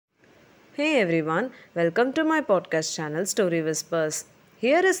Hey everyone, welcome to my podcast channel Story Whispers.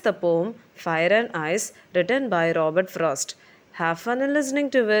 Here is the poem Fire and Ice written by Robert Frost. Have fun in listening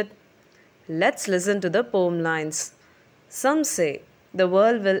to it. Let's listen to the poem lines. Some say the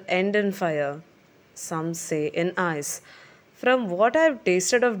world will end in fire, some say in ice. From what I've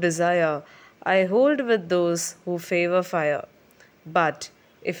tasted of desire, I hold with those who favor fire. But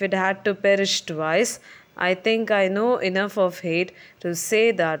if it had to perish twice, I think I know enough of hate to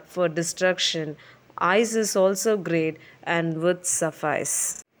say that for destruction, ice is also great and would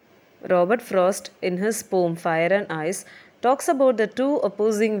suffice. Robert Frost, in his poem Fire and Ice, talks about the two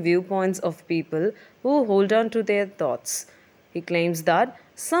opposing viewpoints of people who hold on to their thoughts. He claims that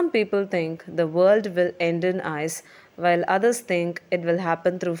some people think the world will end in ice, while others think it will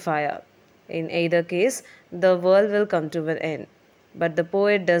happen through fire. In either case, the world will come to an end. But the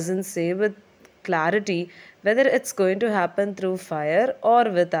poet doesn't say with clarity whether it's going to happen through fire or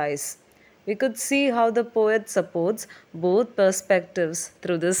with ice. We could see how the poet supports both perspectives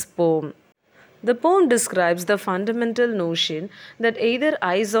through this poem. The poem describes the fundamental notion that either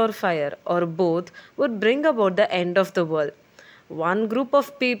ice or fire or both would bring about the end of the world. One group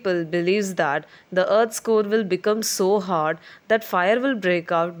of people believes that the Earth's core will become so hot that fire will break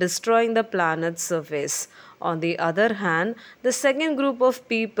out, destroying the planet's surface. On the other hand, the second group of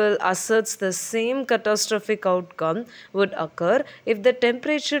people asserts the same catastrophic outcome would occur if the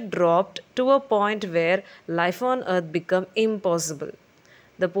temperature dropped to a point where life on Earth become impossible.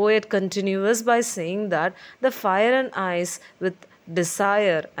 The poet continues by saying that the fire and ice, with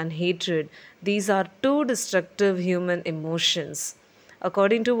desire and hatred, these are two destructive human emotions.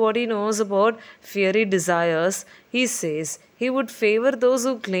 According to what he knows about fiery desires, he says he would favor those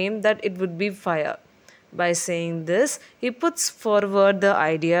who claim that it would be fire. By saying this, he puts forward the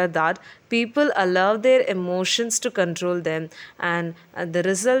idea that people allow their emotions to control them, and the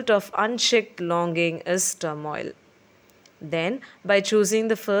result of unchecked longing is turmoil. Then, by choosing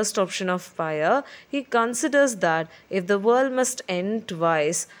the first option of fire, he considers that if the world must end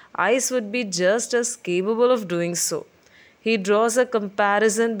twice, ice would be just as capable of doing so. He draws a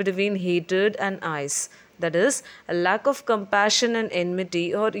comparison between hatred and ice, that is, a lack of compassion and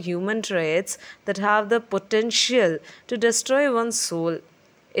enmity or human traits that have the potential to destroy one's soul.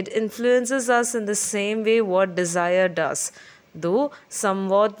 It influences us in the same way what desire does, though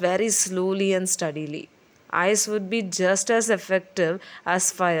somewhat very slowly and steadily. Ice would be just as effective as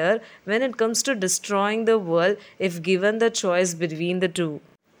fire when it comes to destroying the world if given the choice between the two.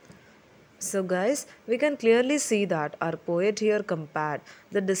 So, guys, we can clearly see that our poet here compared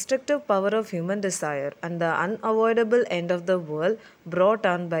the destructive power of human desire and the unavoidable end of the world brought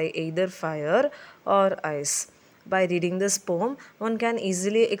on by either fire or ice. By reading this poem, one can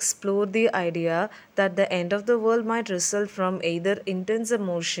easily explore the idea that the end of the world might result from either intense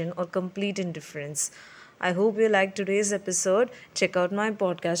emotion or complete indifference. I hope you liked today's episode. Check out my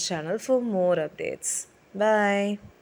podcast channel for more updates. Bye.